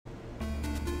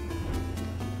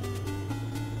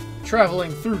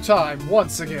traveling through time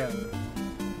once again.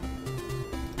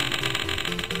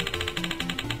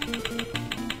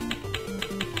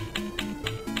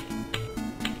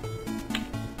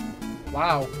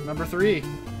 Wow, number 3.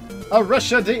 A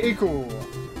Ressha de Ikou.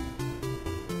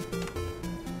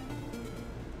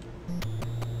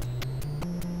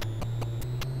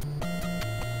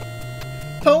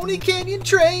 Pony Canyon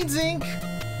Trains Inc.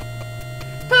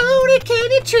 Pony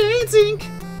Canyon Trains Inc.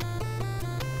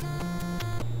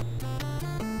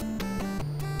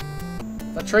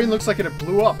 That train looks like it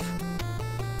blew up.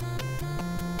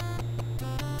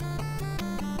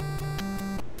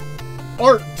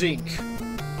 Art Dink.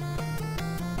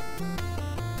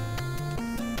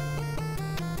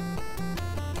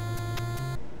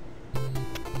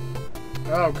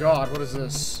 Oh god, what is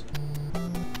this?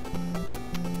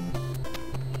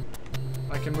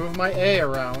 I can move my A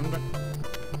around.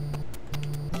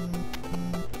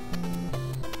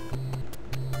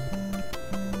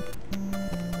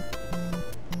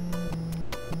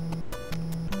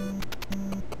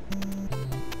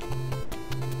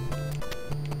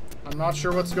 I'm not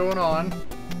sure what's going on.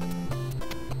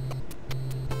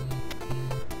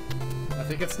 I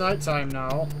think it's nighttime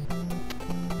now.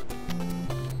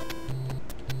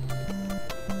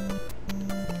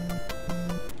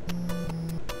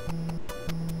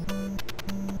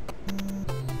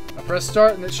 Press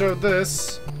start and it showed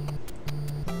this.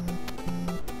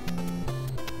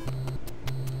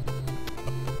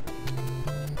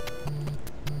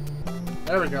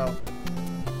 There we go.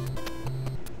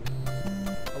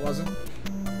 I wasn't.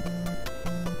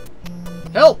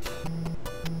 Help!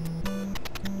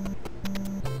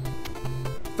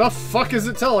 The fuck is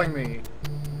it telling me?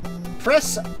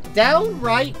 Press down,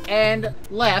 right, and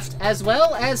left, as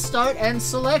well as start and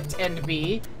select and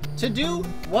B to do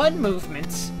one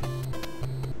movement.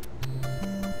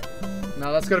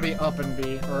 No, that's gotta be up and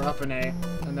B, or up and A,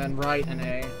 and then right and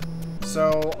A.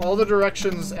 So, all the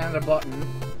directions and a button.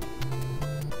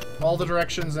 All the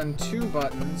directions and 2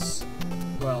 buttons.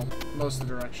 Well, most of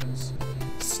the directions.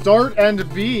 Start and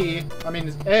B, I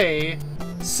mean A,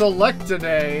 selected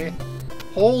A.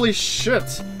 Holy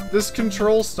shit, this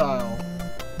control style.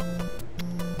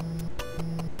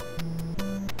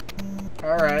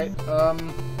 Alright,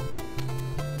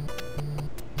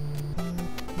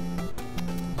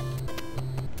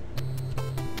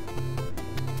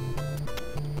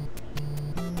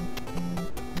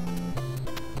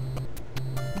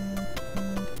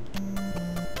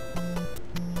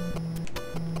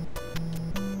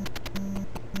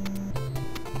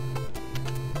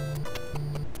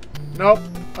 nope.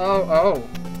 Oh.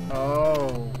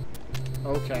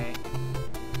 Okay.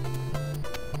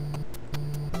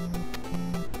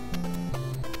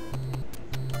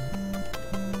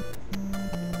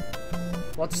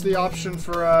 What's the option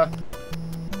for,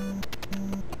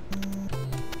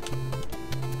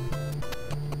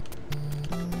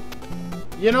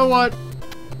 You know what?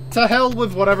 To hell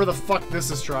with whatever the fuck this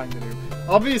is trying to do.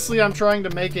 Obviously, I'm trying to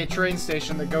make a train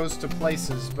station that goes to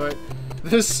places, but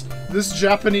this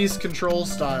Japanese control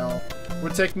style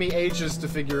would take me ages to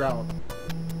figure out.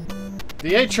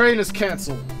 The A train is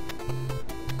cancelled.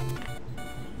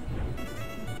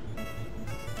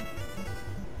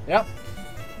 Yep.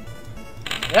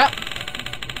 Yep.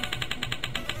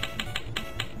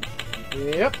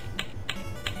 Yep.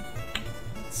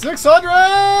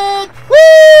 600!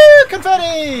 Woo!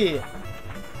 Confetti!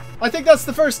 I think that's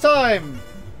the first time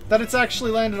that it's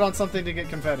actually landed on something to get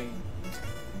confetti.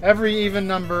 Every even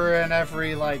number and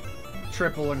every, like,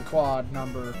 triple and quad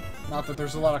number. Not that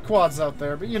there's a lot of quads out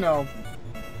there, but you know.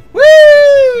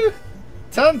 Woo!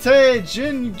 Tantei,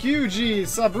 Jinguuji,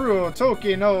 Saburou,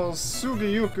 Toki no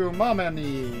Sugiyuku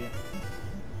Mamani.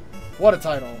 What a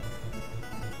title.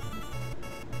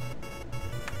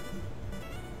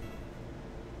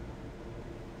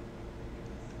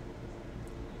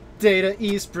 Data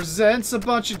East presents a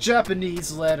bunch of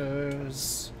Japanese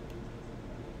letters.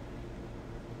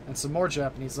 And some more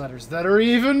Japanese letters that are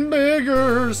even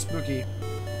bigger. Spooky.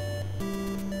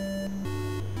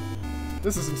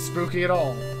 This isn't spooky at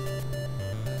all.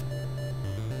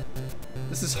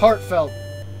 This is heartfelt.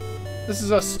 This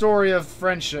is a story of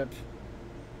friendship.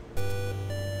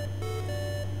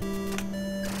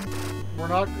 We're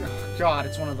not... Oh God,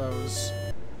 it's one of those.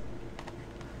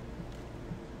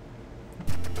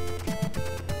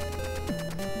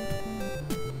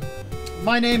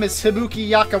 My name is Hibuki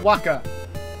Yakawaka.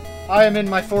 I am in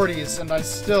my 40s, and I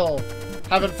still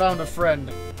haven't found a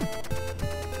friend.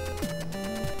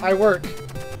 I work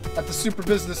at the Super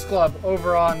Business Club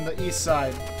over on the east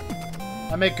side.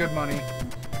 I make good money.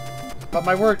 But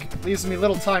my work leaves me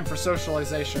little time for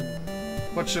socialization.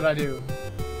 What should I do?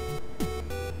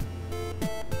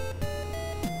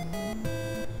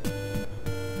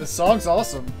 song's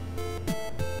awesome.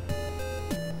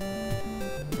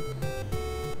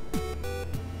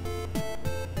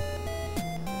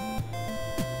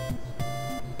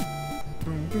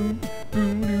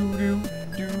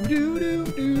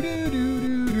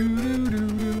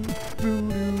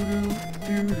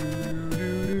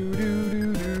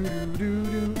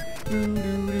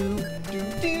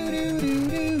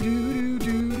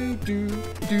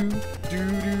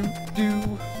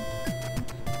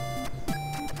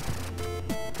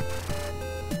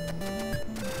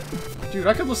 Dude,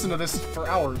 I could listen to this for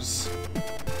hours.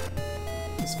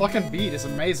 This fucking beat is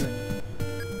amazing.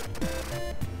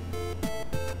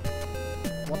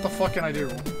 What the fuck can I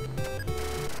do?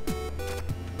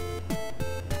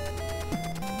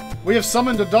 We have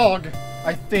summoned a dog,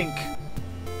 I think.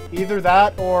 Either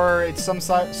that or it's some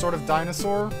sort of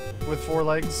dinosaur with 4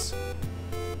 legs.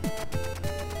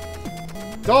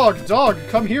 Dog! Dog!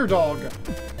 Come here, dog!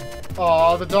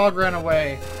 Aw, the dog ran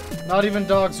away. Not even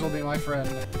dogs will be my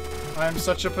friend. I am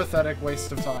such a pathetic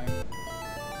waste of time.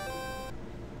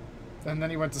 And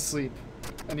then he went to sleep.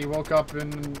 And he woke up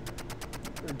in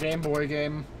a Game Boy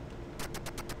game.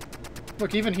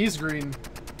 Look, even he's green.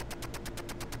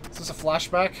 Is this a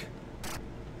flashback?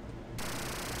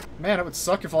 Man, it would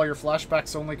suck if all your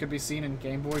flashbacks only could be seen in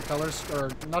Game Boy colors. Or,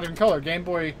 not even color, Game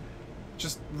Boy,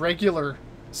 just regular.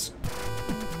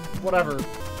 Whatever.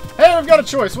 Hey, we've got a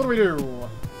choice. What do we do?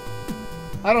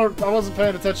 I wasn't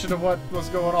paying attention to what was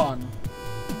going on.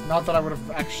 Not that I would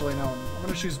have actually known. I'm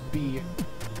gonna choose B.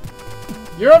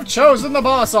 You have chosen the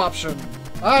boss option.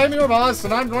 I'm your boss,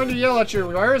 and I'm going to yell at you.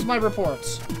 Where's my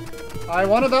report? I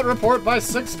wanted that report by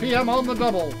 6 p.m. on the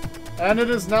double, and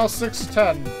it is now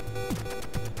 6:10.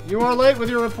 You are late with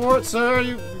your report, sir.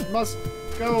 You must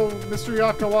go, Mr.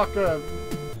 Yakawaka.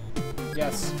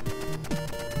 Yes.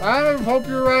 I hope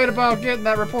you're right about getting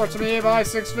that report to me by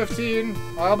 6:15.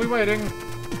 I'll be waiting.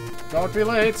 Don't be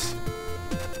late.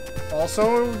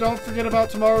 Also, don't forget about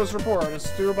tomorrow's report. It's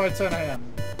due by 10 a.m.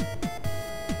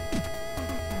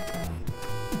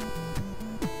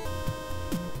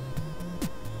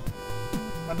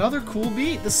 Another cool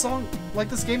beat. This song, like,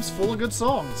 this game's full of good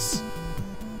songs.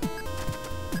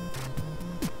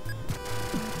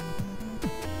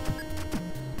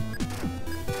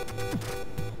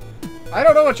 I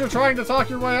don't know what you're trying to talk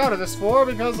your way out of this for,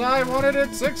 because I wanted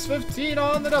it 6:15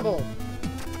 on the double.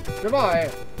 Goodbye.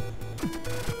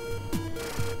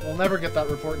 We'll never get that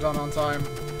report done on time.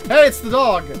 Hey, it's the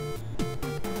dog!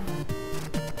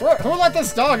 Who let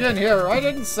this dog in here? I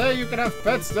didn't say you could have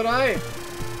pets, did I?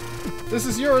 This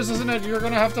is yours, isn't it? You're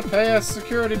gonna have to pay a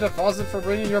security deposit for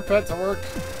bringing your pet to work.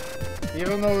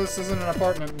 Even though this isn't an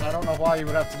apartment, and I don't know why you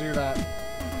would have to do that.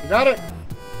 You got it?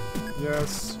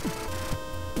 Yes.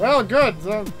 Well, good.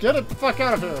 Get it the fuck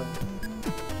out of here.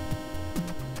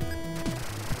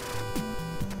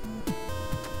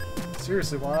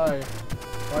 Seriously, why?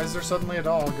 Why is there suddenly a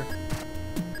dog?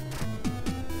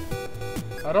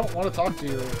 I don't want to talk to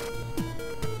you.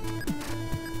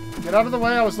 Get out of the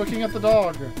way, I was looking at the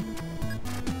dog.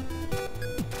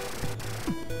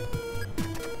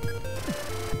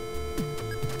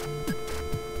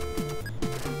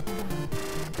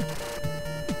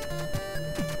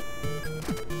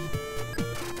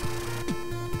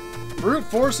 Brute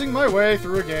forcing my way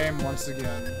through a game once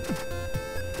again.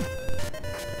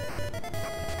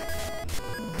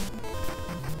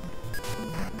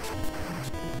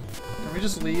 Can we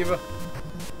just leave?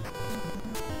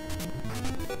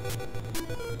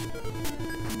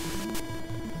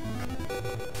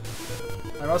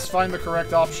 I must find the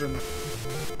correct option.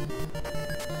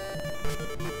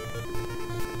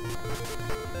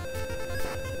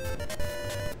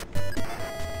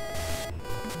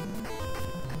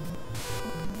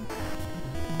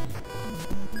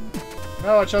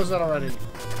 No, I chose that already.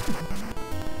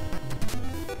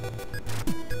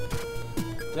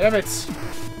 Damn it!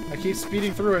 I keep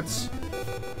speeding through it.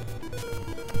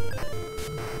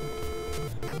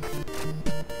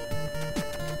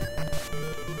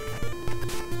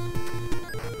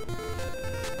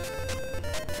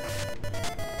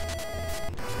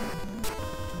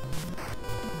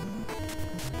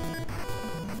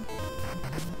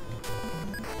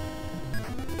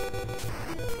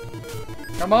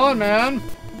 Come on, man!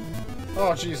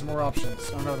 Oh, jeez, more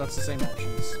options. Oh no, that's the same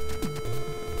options.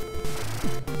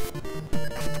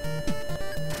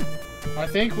 I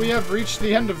think we have reached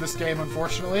the end of this game,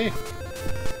 unfortunately.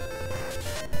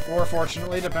 Or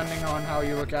fortunately, depending on how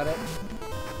you look at it.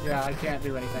 Yeah, I can't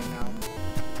do anything now.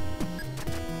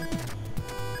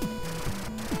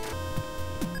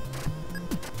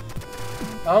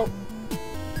 Oh!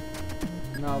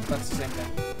 No, that's the same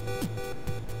thing.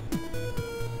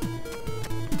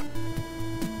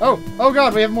 Oh! Oh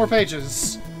god, we have more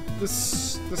pages.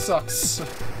 This sucks.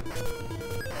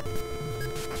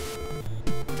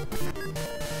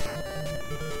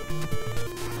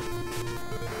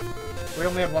 We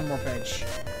only have one more page.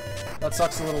 That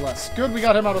sucks a little less. Good, we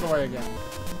got him out of the way again.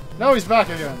 No, he's back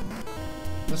again.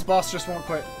 This boss just won't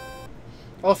quit.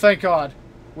 Oh, thank God.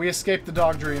 We escaped the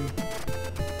dog dream.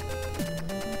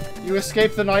 You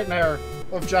escape the nightmare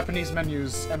of Japanese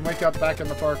menus and wake up back in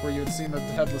the park where you had seen the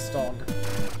headless dog.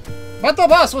 But the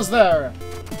boss was there!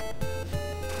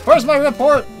 Where's my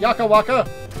report, Yaka Waka?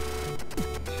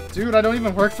 Dude, I don't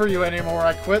even work for you anymore.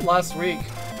 I quit last week.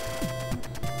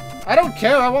 I don't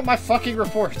care. I want my fucking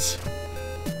report.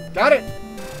 Got it?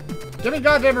 Give me a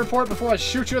goddamn report before I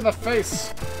shoot you in the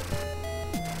face.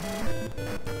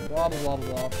 Blah, blah, blah,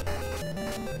 blah.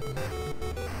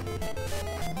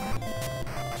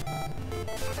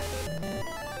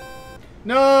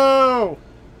 No!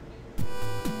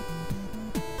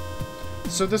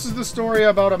 So this is the story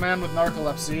about a man with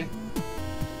narcolepsy.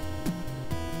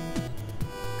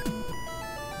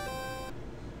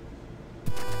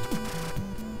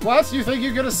 What? You think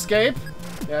you could escape?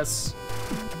 Yes.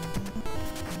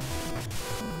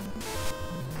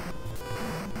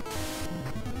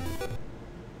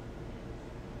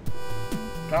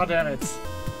 God damn it.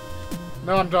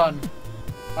 No, I'm done.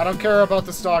 I don't care about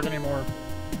this dog anymore.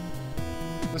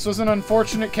 This was an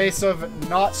unfortunate case of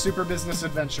not super business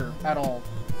adventure at all.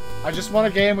 I just want a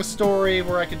game with story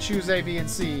where I can choose A, B, and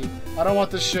C. I don't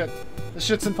want this shit. This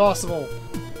shit's impossible.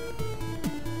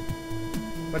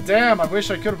 But damn, I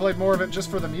wish I could have played more of it just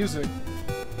for the music.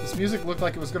 This music looked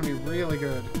like it was going to be really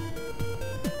good.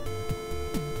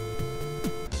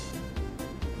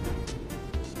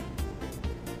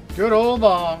 Good old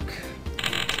Bonk.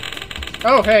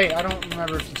 Oh, hey, I don't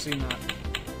remember if you've seen that.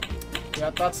 Yeah,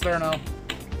 that's there now.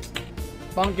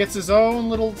 Bonk gets his own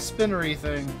little spinnery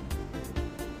thing.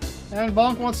 And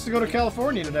Bonk wants to go to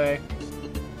California today.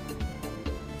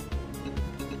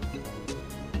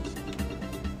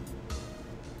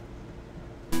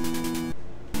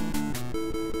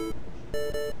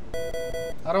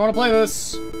 I don't want to play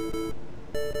this.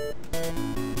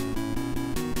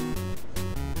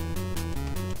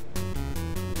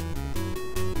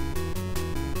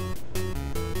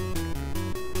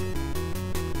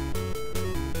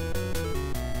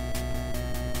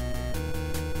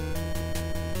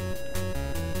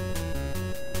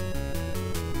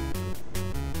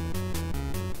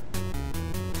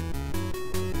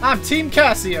 I'm Team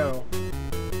Casio.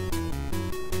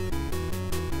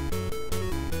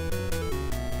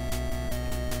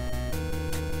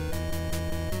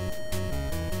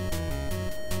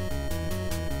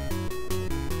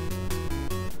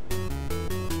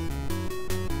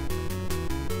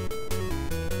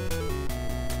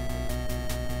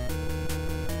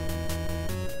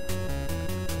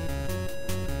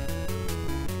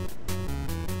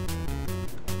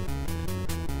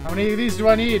 How many of these do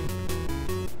I need?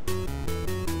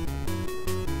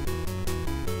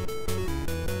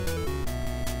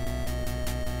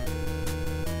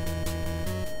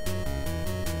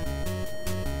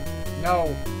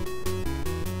 No.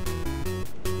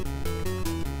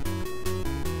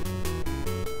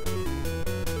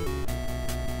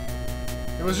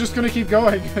 It was just gonna keep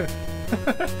going.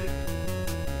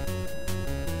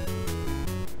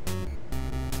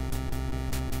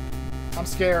 I'm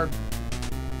scared.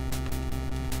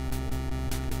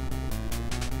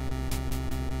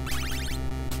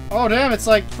 Oh damn, it's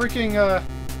like freaking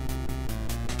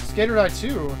Skater Die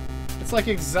 2. It's like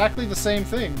exactly the same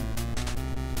thing.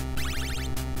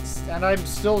 And I'm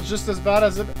still just as bad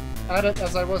at it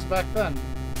as I was back then.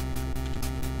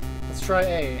 Let's try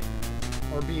A.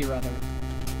 Or B, rather.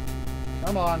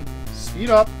 Come on. Speed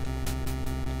up.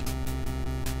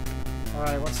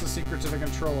 Alright, what's the secret to the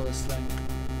control of this thing?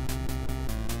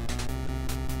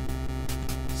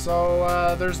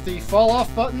 So, there's the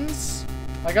fall-off buttons.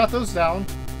 I got those down.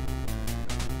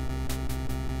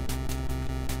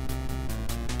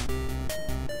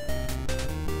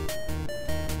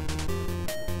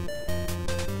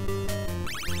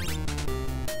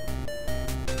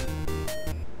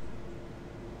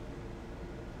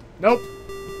 Nope.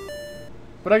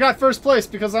 But I got first place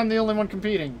because I'm the only one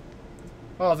competing.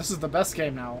 Oh, this is the best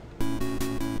game now.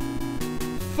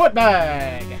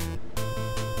 Footbag!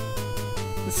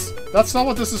 That's not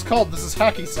what this is called. This is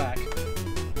Hacky Sack.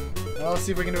 Well, let's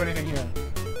see if we can do anything here.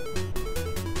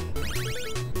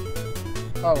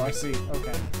 Oh, I see.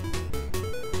 Okay.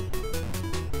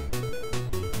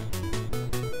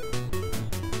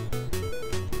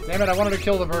 Damn it, I wanted to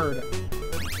kill the bird.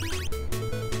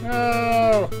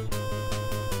 No!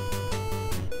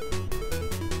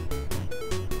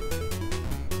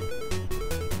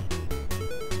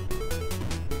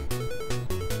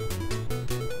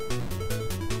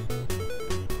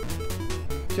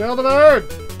 Kill the bird!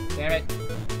 Damn it.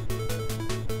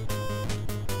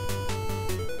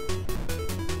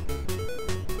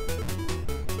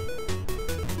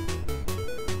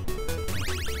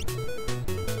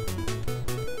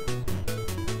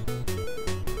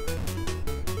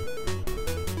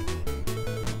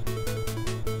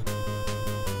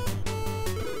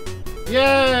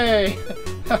 Yay!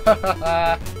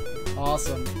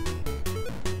 Awesome.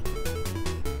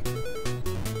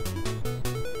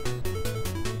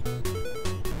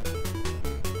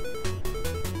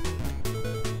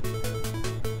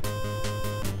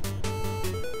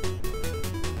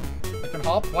 I can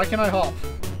hop? Why can I hop?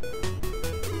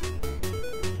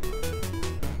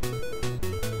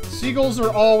 Seagulls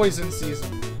are always in season.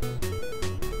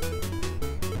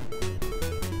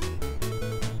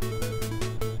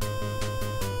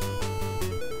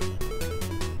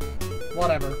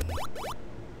 Whatever.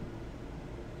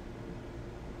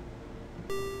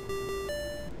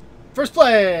 First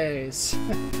place!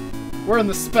 We're in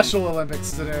the Special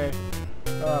Olympics today.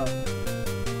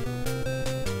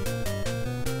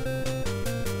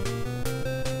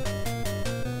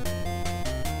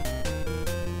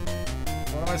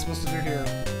 What am I supposed to do here?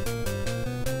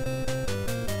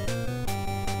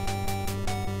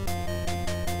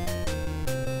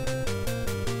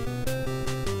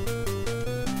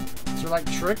 Is there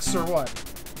like tricks or what?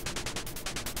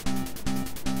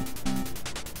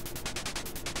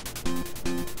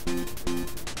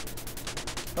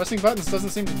 Pressing buttons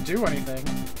doesn't seem to do anything.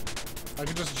 I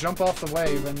could just jump off the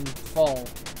wave and fall.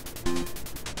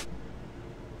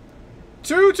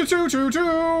 2, 2, 2, 2,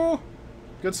 2!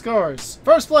 Good scores.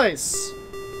 First place!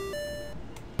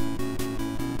 I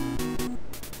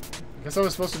guess I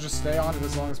was supposed to just stay on it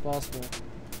as long as possible.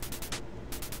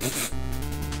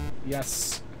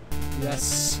 Yes.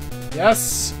 Yes.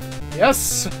 Yes!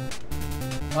 Yes!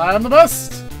 I am the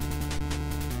best!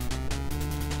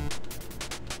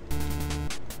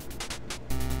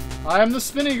 I am the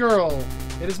spinny girl!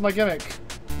 It is my gimmick.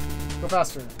 Go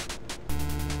faster.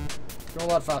 Go a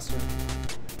lot faster.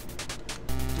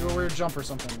 Do a weird jump or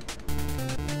something.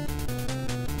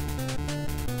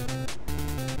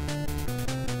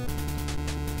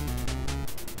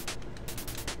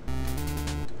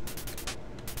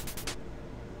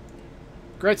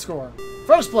 Great score.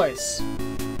 First place!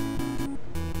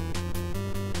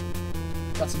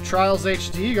 Got some Trials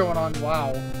HD going on.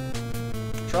 Wow.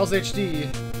 Trials HD.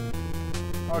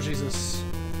 Oh, Jesus.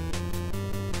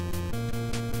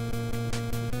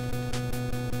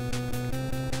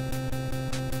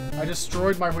 I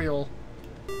destroyed my wheel.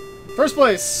 First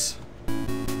place!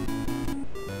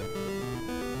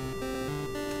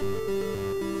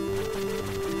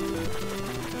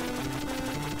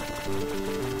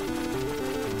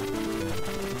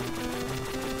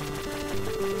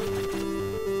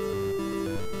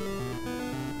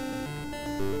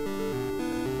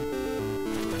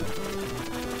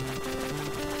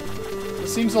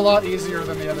 Seems a lot easier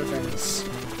than the other things.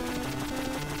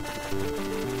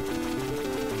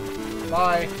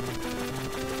 Bye.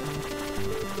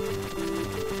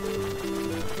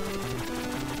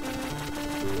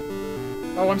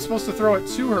 Oh, I'm supposed to throw it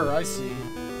to her, I see.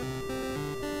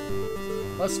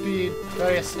 Less speed,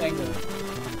 various angle.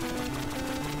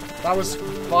 That was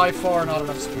by far not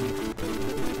enough speed.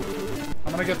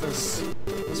 I'm gonna get this.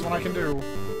 This one I can do.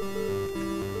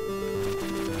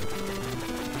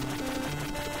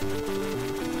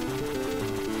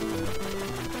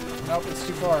 Nope, it's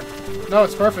too far. No,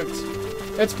 it's perfect.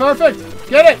 It's perfect!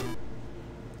 Get it!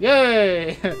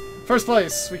 Yay! First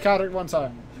place. We caught it one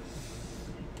time.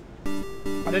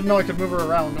 I didn't know I could move her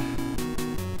around.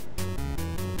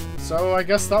 So I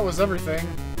guess that was everything.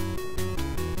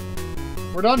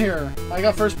 We're done here. I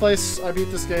got first place. I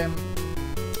beat this game.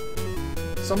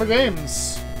 Summer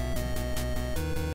Games.